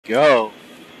Go.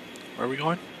 Where are we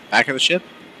going? Back of the ship?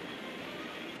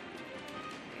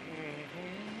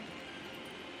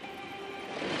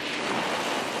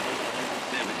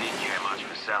 Never did care much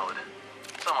for salad.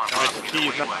 Someone Alright, must the be key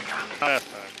is the not whacker. last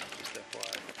time. Just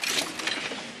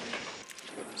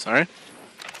FYI. Sorry?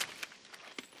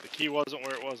 The key wasn't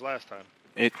where it was last time.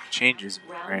 It changes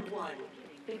Round randomly. one.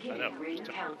 Beginning ring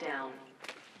countdown.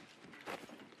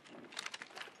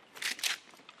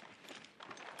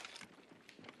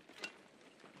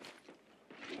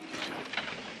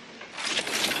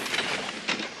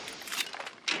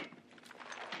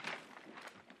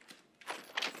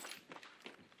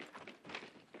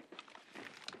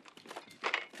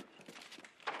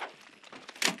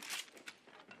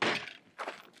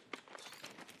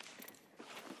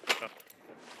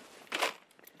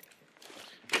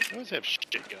 They always have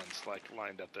shit guns like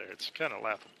lined up there. It's kind of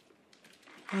laughable.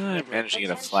 I managed to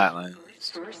get a flatline.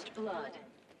 First blood.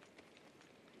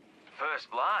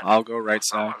 First blood. I'll go right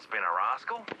side. Someone's been a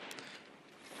rascal.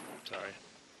 Sorry.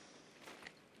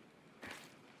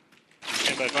 Did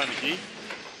anybody find the key?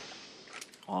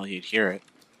 Well, you'd hear it.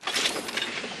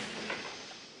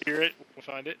 Hear it? We'll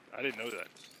find it. I didn't know that.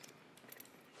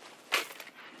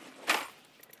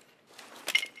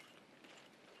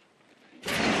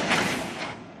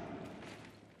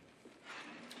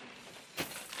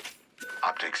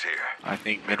 Optics here. I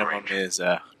think minimum is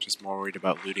just more worried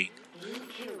about looting. New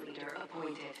kill leader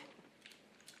appointed.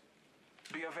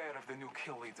 Be aware of the new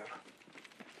kill leader.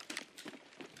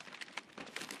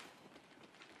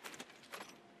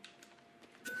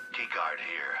 Keycard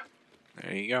here.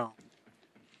 There you go.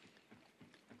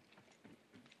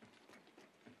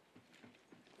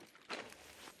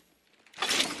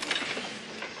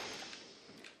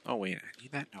 Oh wait, I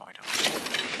need that? No, I don't.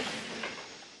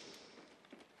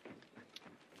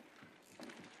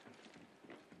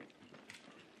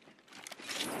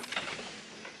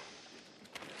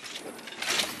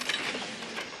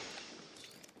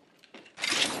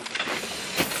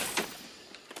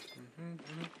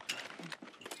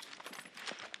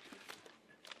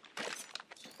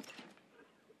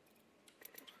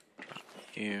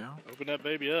 Yeah. Open that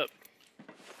baby up.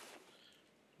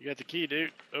 You got the key,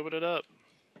 dude. Open it up.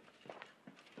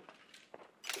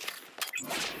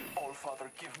 All Father,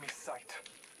 give me sight.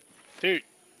 Dude,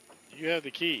 you have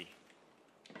the key.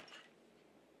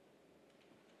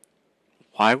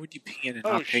 Why would you ping it and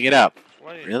Oh, not pick shit. it up?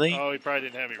 Why didn't- Really? Oh, he probably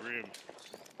didn't have any room.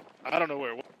 I don't know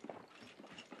where it was.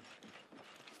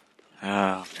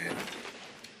 Oh man.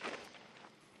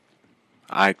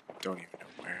 I don't even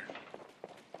know where.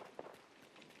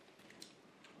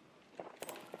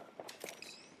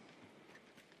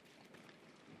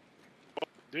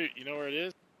 Dude, you know where it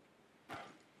is?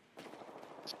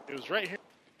 It was right here.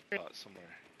 Somewhere.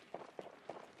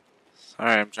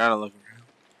 Sorry, I'm trying to look around.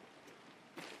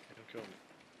 Don't kill me.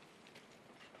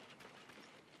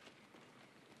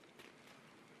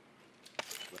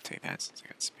 We'll take that since I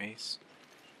got space.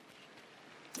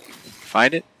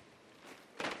 Find it?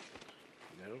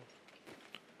 No.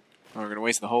 Oh, we're gonna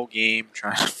waste the whole game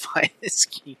trying to find this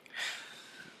key.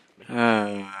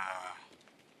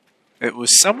 It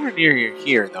was somewhere near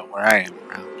here, though, where I am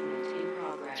around. In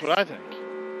progress. That's what I think.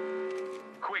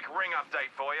 Quick ring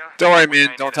update for you. Don't worry, We man.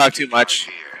 ain't Don't hit talk a too keycard much.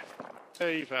 here.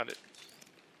 Hey, you found it.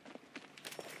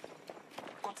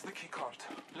 Got the key card.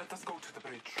 Let us go to the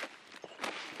bridge.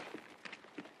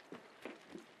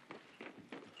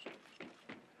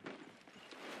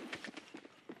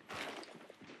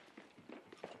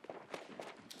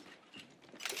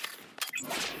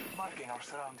 Marking our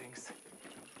surroundings.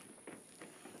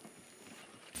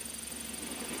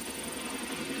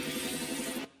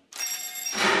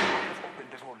 Open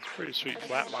the vault. Pretty sweet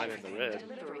flatline in the red.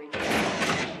 Delivering.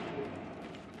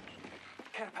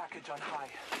 Care package on high.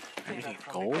 Everything Payment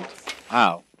from gold? the gods.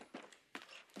 Wow.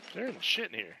 There isn't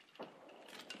shit in here.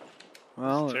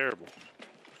 Well, It's terrible.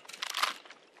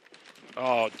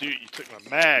 Oh, dude, you took my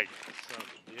mag. Son of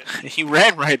a bitch. he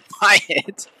ran right by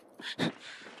it.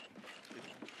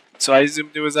 So I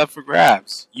assumed it was up for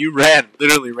grabs. You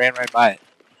literally ran right by it.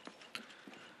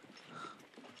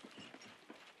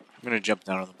 I'm gonna jump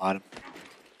down on the bottom.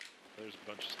 There's a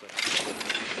bunch of stuff.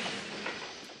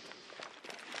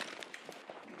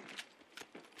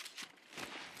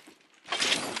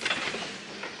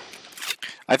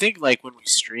 I think, like, when we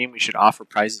stream, we should offer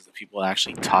prizes to people that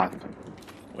actually talk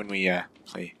when we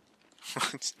play.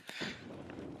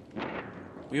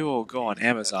 We will go on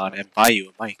Amazon and buy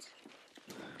you a mic.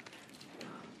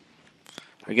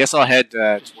 I guess I'll head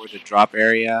toward the drop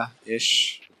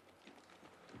area-ish.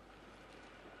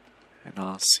 And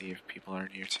I'll see if people are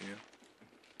near too.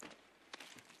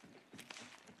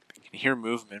 can hear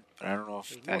movement, but I don't know if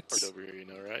There's more that's. over here, you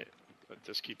know, right? But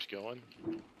this keeps going.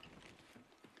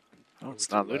 Oh,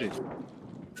 it's not looted.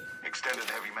 Extended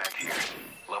heavy mag here.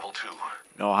 Level 2.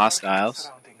 No hostiles.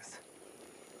 Surroundings.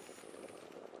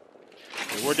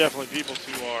 Yeah, we're definitely people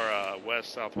to our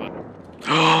west, southwest.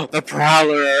 Oh, the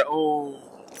Prowler! Oh.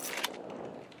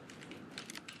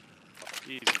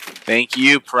 Easy. Thank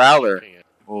you, Prowler.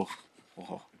 Oh.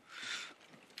 Oh.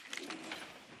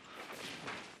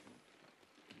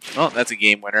 Oh, that's a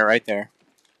game winner right there.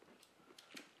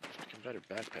 Fucking better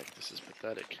backpack. This is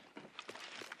pathetic.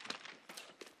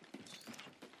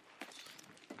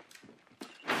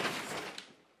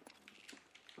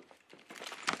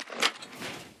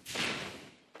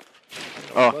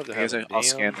 Oh, I guess I'll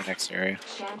scan the next area.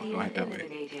 I'll go ahead that way.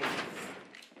 Eliminated.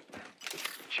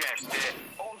 Champ's dead.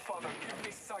 All father, give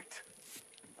me sight.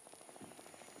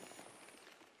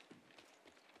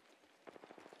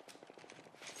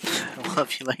 Well,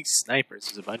 if you like snipers,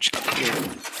 there's a bunch up here.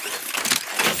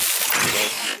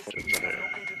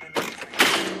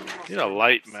 You know,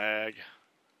 light mag.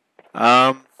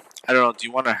 I don't know. Do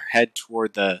you want to head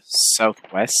toward the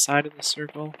southwest side of the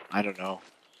circle? I don't know.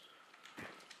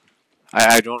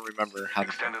 I don't remember how the.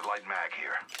 Extended light mag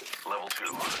here. Level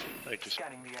 2. Thank you.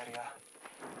 Scanning the area.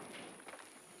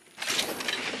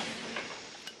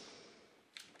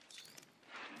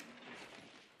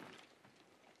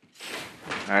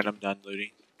 Alright, I'm done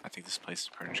looting. I think this place is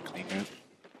pretty much cleaned out.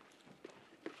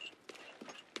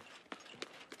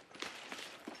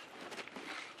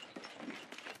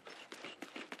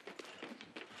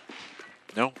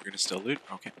 No, we're gonna still loot?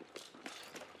 Okay.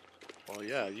 Well,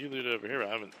 yeah, you looted over here. I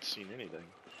haven't seen anything.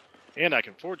 And I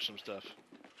can forge some stuff.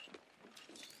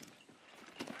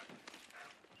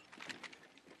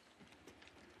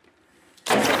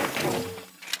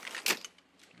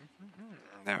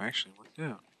 That actually worked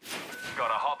out.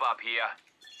 Got a hop up here.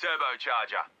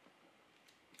 Turbocharger.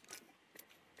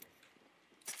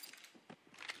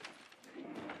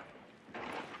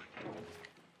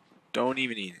 Don't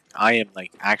even eat it. I am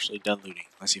like actually done looting,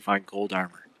 unless you find gold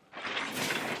armor.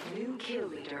 New kill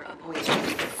leader appointed.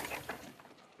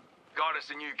 Got us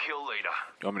a new kill leader.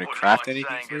 Do you want me to Wouldn't craft mind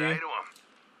anything saying for g'day you?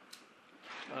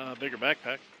 to 'em. Bigger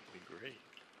backpack. Would be great.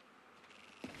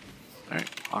 Alright,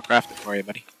 I'll craft it for you,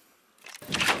 buddy.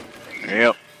 There you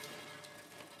go.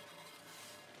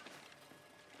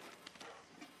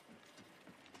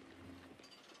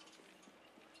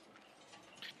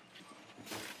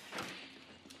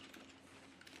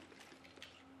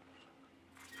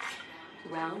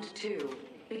 Round 2.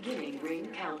 Beginning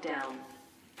ring countdown.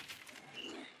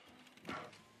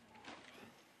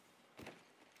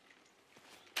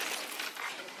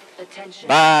 Attention.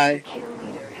 Bye. The kill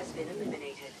leader has been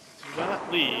eliminated. Do not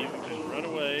leave. Just run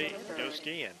away. Go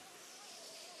scan.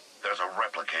 There's a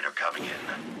replicator coming in.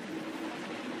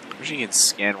 I wish you can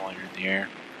scan while you're in the air.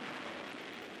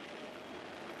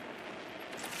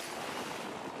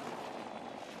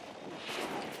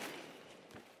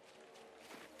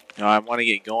 No, I want to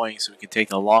get going so we can take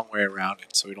the long way around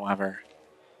it so we don't have our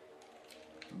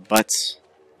butts.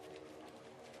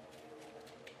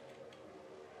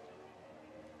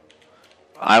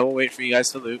 I will wait for you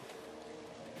guys to loot.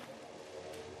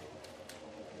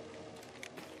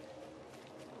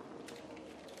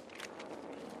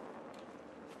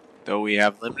 Though we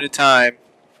have limited time.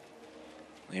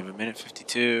 We have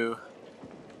 1:52.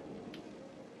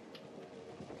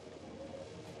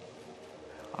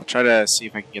 I'll try to see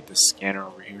if I can get this scanner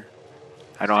over here.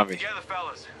 I don't have it. Together,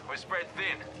 fellas. We're spread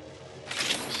thin.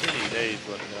 If you see any days,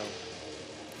 let me know.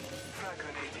 Frag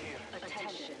grenade here.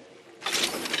 Attention.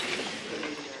 Kill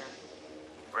leader.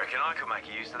 Reckon I could make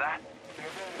use of that. Be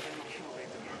aware of the new kill leader.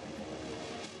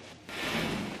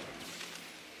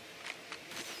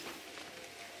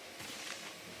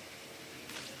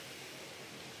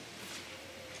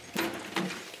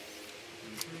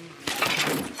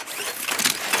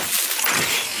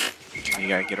 You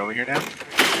gotta get over here now.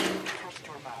 Trust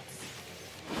your maps.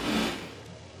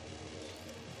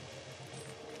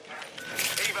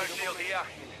 Evo shield here.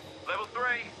 Level 3.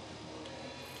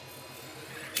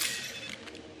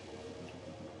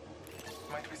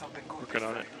 Might be something good. Working this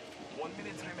on time. it. 1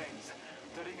 minute remains.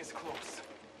 The ring is close.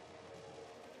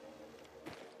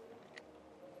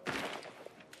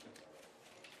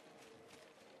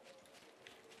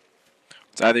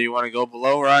 It's either you want to go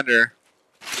below or under.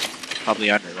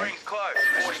 Probably under, right? Ring's close.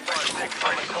 45 seconds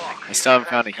on the clock. I still haven't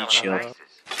found a heat shield.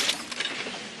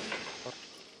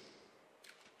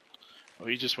 Oh,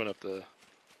 he just went up the...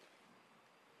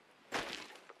 I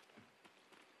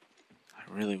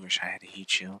really wish I had a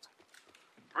heat shield.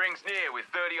 Ring's near with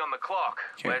 30 on the clock.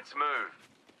 Okay. Let's move.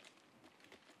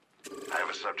 I have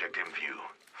a subject in view,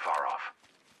 far off.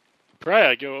 Probably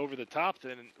I go over the top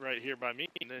then, right here by me,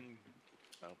 and then.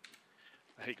 Oh,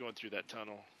 I hate going through that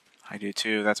tunnel. I do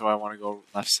too. That's why I want to go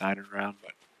left side and around,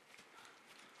 but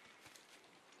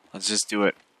let's just do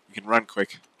it. We can run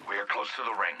quick. We are close to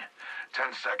the ring. 10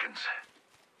 seconds.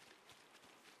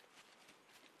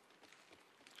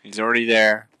 He's already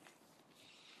there.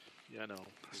 Yeah, I know.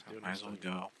 So might as well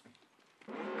go.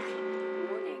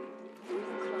 Warning.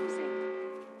 Ring closing.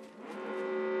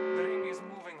 The ring is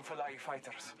moving, Fly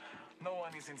Fighters. No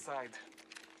one is inside.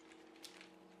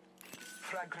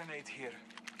 Frag grenade here.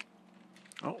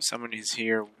 Oh, someone is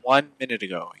here 1 minute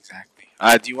ago, exactly.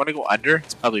 Do you want to go under?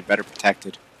 It's probably better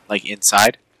protected. Like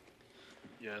inside?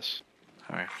 Yes.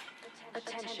 Alright.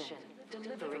 Attention.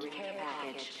 Delivering care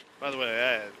package. By the way,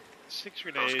 I had 6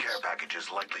 Those grenades, care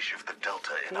packages likely shift the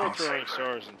delta in 4 our throwing favor.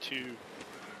 stars, and 2 You have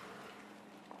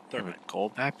a thermite.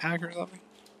 gold backpack or something?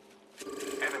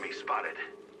 Enemy spotted.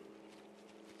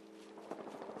 I'm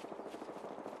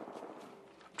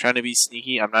trying to be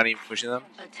sneaky. I'm not even pushing them.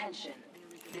 Attention.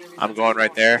 There is I'm a going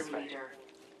right there. kill leader.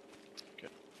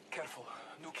 Careful.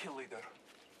 New kill leader.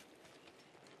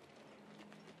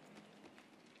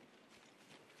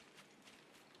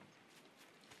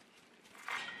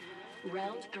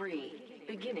 Round 3.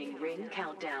 Beginning ring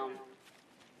countdown.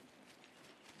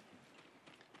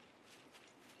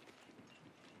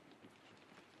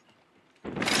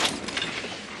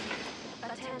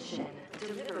 Attention.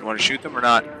 You want to shoot them or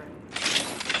not?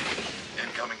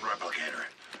 Incoming replicator.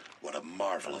 What a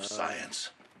marvel of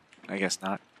science. I guess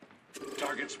not.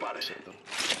 Target spotted.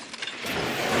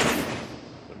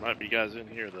 There might be guys in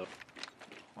here, though.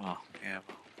 Well, yeah.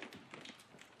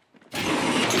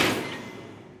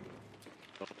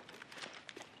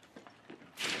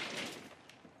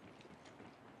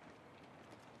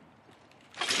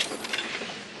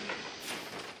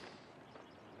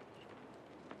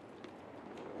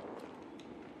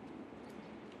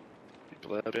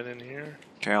 People have been in here.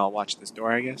 Okay, I'll watch this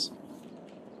door, I guess.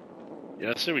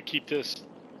 Yeah, I say we keep this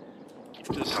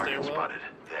Target stairwell. spotted.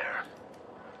 There.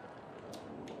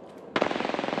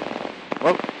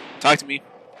 Whoa, talk to me.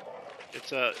 It's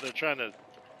they're trying to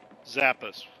zap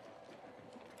us.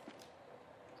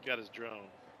 He's got his drone.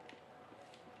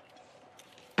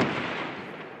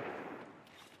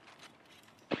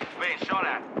 Being shot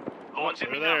at.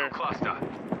 Launching me now, cluster.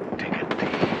 Take a deep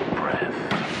breath.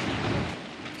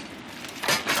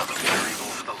 Another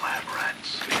variable for the lab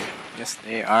rats. Yes,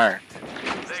 they are.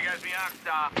 There goes me arc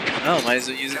star. Oh, might as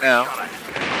well use it now. Shot at.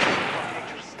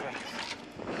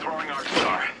 Throwing arc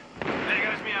star. There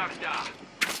goes me arc star.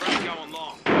 Frag going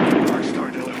long. Arc star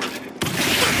delivered.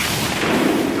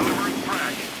 Delivering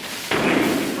frag.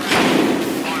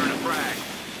 Firing a frag.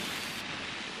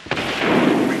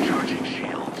 Recharging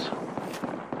shields.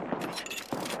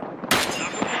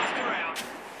 Knuckle cluster out.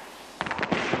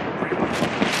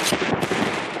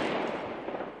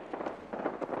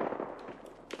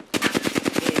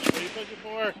 What are you pushing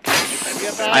for?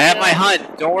 I have my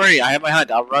hunt. Don't worry, I have my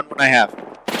hunt. I'll run when I have.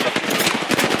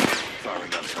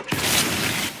 Firing on subject.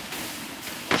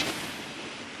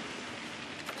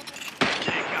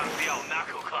 Here comes the old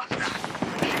knuckle cluster.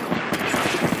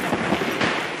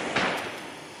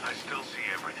 I still see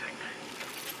everything. I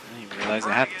didn't even realize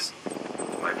I had this.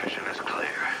 My vision is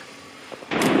clear.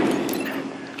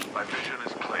 My vision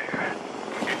is clear.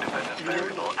 Independent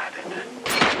variable added.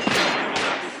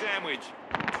 Sandwich.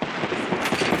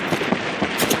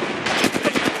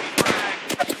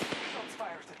 Shots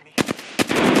fired at me.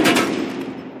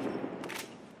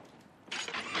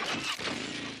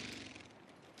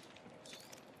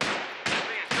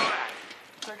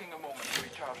 Taking a moment to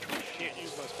recharge. Can't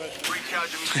use my special.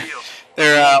 Recharging shield.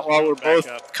 They're, well, we're Back both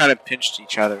up. kind of pinched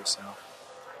each other, so.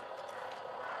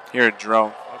 Here, a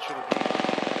drone. Watch it.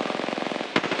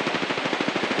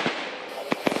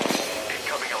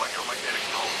 Incoming electromagnetic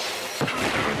pulse.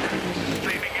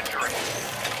 Sustaining injury.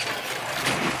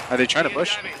 Are they trying to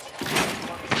push? Variable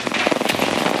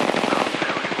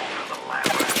for the lab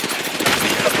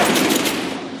rats.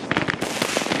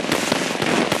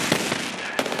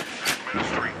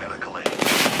 Administering medical aid.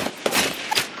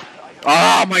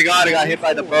 Oh my god, I got hit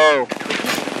by the bow.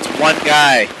 It's one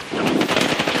guy.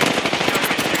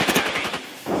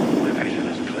 My vision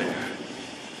is clear.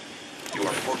 You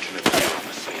are fortunate to be on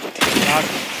the same team.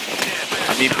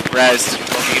 I'm being res.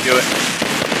 Hope you can do it.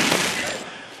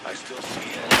 I still see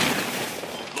it.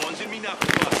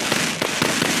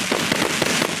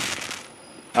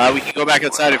 We can go back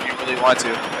outside if you really want to.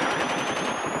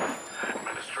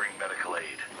 Administering medical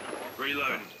aid.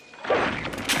 Reloading.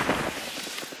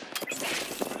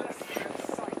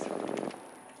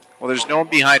 Well, there's no one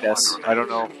behind us. I don't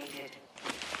know. Eliminated.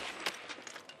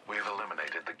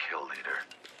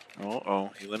 leader.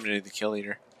 Oh, he eliminated the kill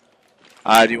leader.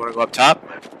 Do you want to go up top?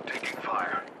 Taking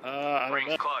fire. I don't Ring's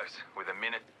know. close. With a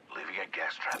minute. Leaving a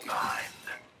gas trap behind.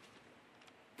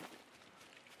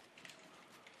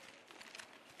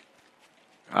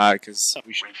 Because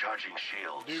we should. Recharging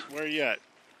shields. Dude, where are you at?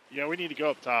 Yeah, we need to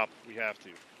go up top. We have to.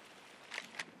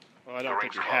 Well, I The don't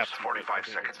ring's think we close. have to. but 45 I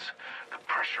think seconds. The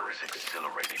pressure is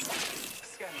exhilarating.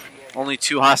 Scanning the area. Only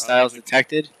 2 hostiles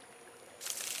detected.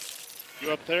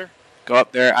 You up there? Go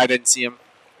up there. I didn't see him.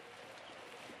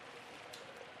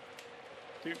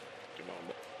 Dude, come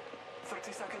on.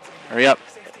 30 seconds. Hurry up.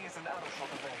 Safety is an arrow shot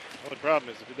away. Well, the problem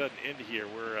is if it doesn't end here,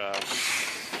 we're kind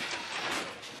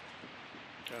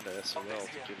of SOL. Optics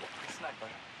to here. get it. Sniper.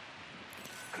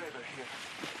 Kraber here.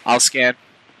 I'll scan.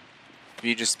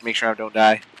 You just make sure I don't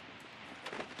die.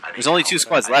 There's only 2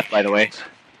 squads left, by the way.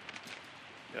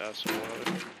 Yeah, that's one of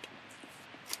it.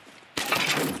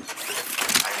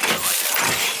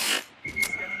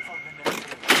 Scanning for the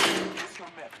next ring. Use your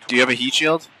map to Do you have a heat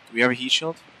shield? Do we have a heat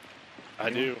shield? I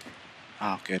do.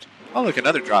 Oh, good. Oh, look,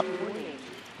 another drop. Warning.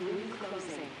 Ring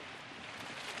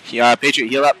closing. Patriot,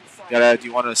 heal up. Do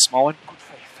you want a small one? good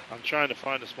faith. I'm trying to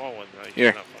find a small one. I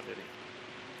Here. cannot find any.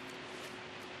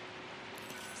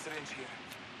 Syringe here.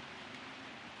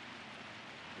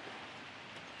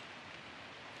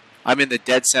 I'm in the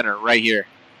dead center, right here.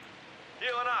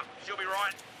 Healing up. She'll be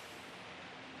right.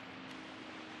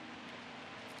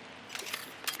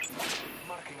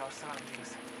 Marking our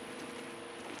surroundings.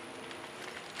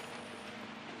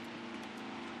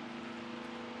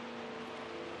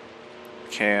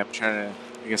 Okay, I'm trying to.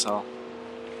 I guess I'll.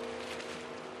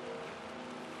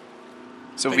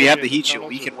 So if we have the heat shield,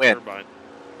 we can win. Turbine.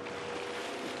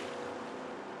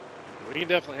 We can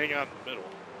definitely hang out in the middle.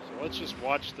 So let's just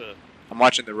watch the I'm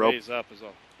watching the rope. raise up is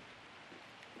all.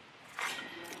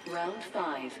 Round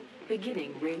 5.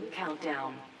 Beginning ring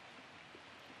countdown.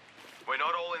 We're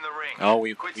not all in the ring. Oh,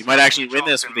 we Quit might actually standing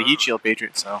win this jobs with the and heat move. shield,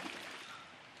 Patriot. So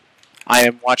I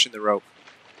am watching the rope.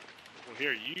 Well,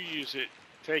 here, you use it.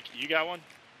 Take it. You got one?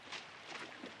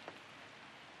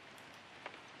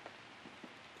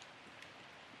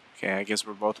 Okay, I guess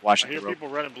we're both I watching hear the rope. people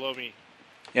running below me.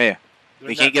 Yeah. They're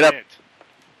They in can't that get up. vent.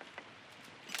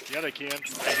 Yeah, they can.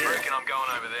 Right I here. reckon I'm going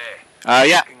over there.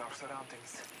 Yeah. Marking our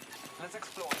surroundings. Let's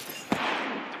explore.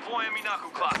 Deploying me knuckle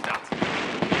cluster.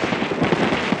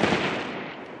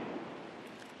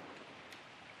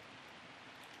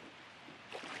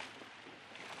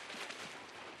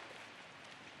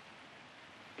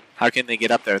 How can they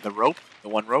get up there? The rope? The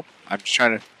one rope? I'm just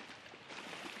trying to.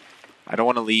 I don't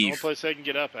want to The only leave. place they can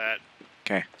get up at.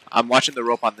 Okay, I'm watching the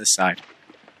rope on this side.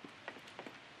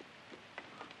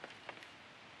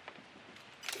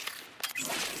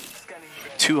 Scanning the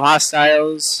area. 2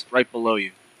 hostiles right below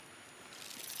you.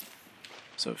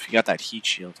 So if you got that heat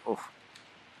shield, oh,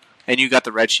 and you got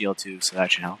the red shield too, so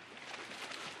that should help.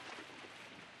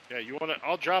 Yeah, you want to?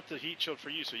 I'll drop the heat shield for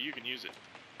you so you can use it.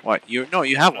 What? You no,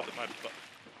 you have Know one.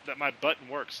 that my button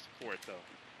works for it though.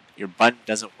 Your button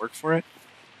doesn't work for it.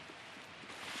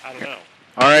 I don't know.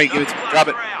 All right, give it. To me. Drop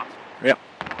it. Out. Yep.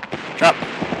 Drop.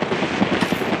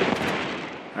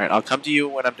 All right, I'll come to you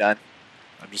when I'm done.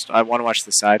 I want to watch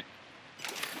the side.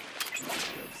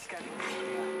 Scanning the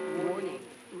area. Warning.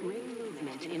 Ring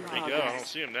movement in There you go. I don't progress.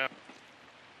 see him now.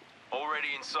 Already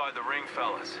inside the ring,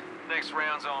 fellas. Next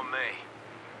round's on me.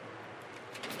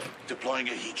 Deploying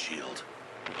a heat shield.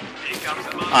 Here comes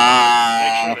the money. Make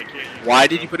sure they can't use Why it,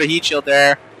 did though. you put a heat shield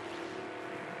there?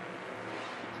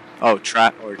 Oh,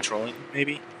 trap or trolling,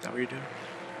 maybe? Is that what you're doing?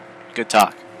 Good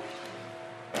talk.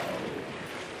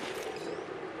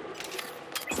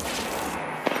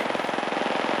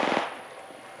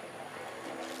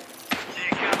 Here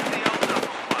comes the old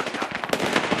knuckle cluster.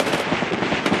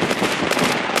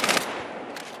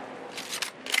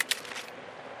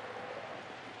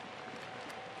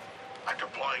 I'm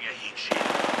deploying a heat shield.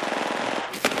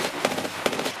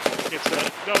 It's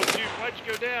no, dude. Why'd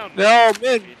you go down? No, What man.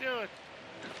 are you doing?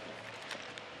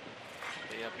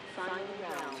 Final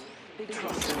round.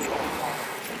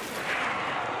 Beginning.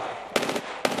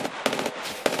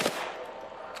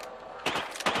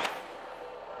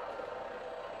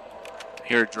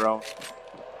 Here, drone.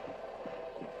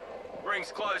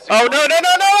 Ring's close. Oh, no, no,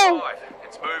 no, no!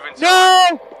 It's moving.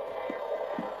 No!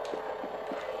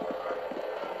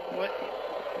 What?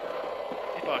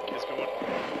 The fuck is going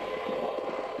on?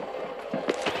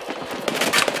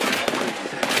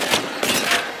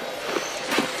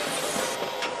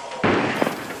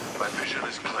 My vision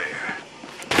is clear.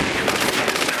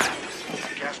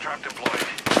 Gas trap deployed.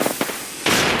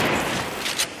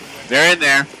 They're in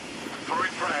there. Throwing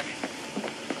frag.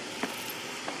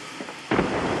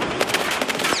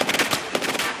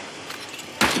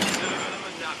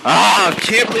 Ah,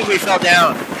 can't believe we fell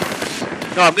down.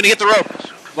 No, I'm gonna get the rope.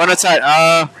 One outside.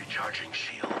 Recharging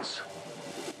shields.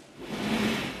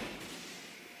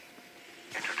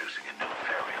 Introducing a new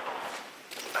variable.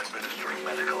 Administering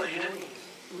medical aid.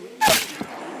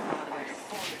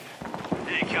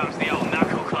 Here comes the old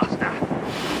knuckle cluster.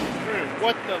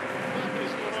 What the fuck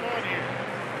is going on here?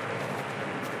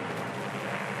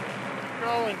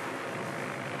 Crawling.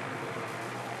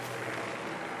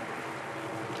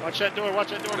 Watch that door, watch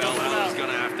that door. Well, Don't let it Alan's out.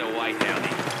 gonna have to wait down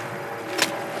here.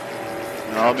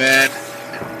 Oh man.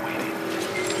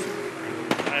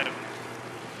 I am-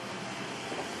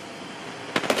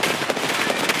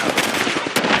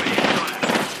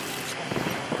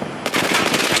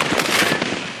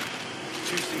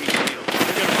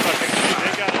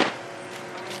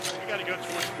 They gotta go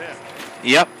towards them.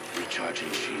 Yep.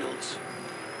 Recharging shields.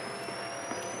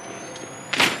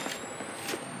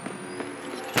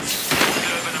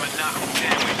 Serving him a knuckle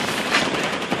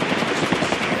sandwich.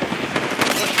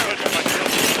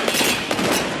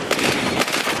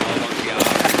 Hold on to your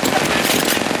arm.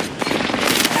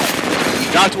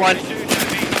 Knocked one.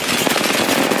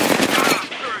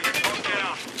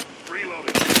 Down.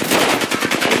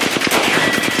 Reloading.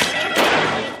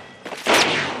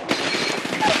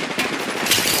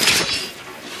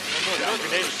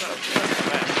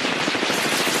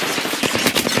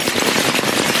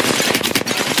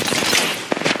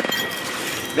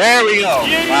 There we go.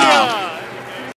 Yeah! Wow.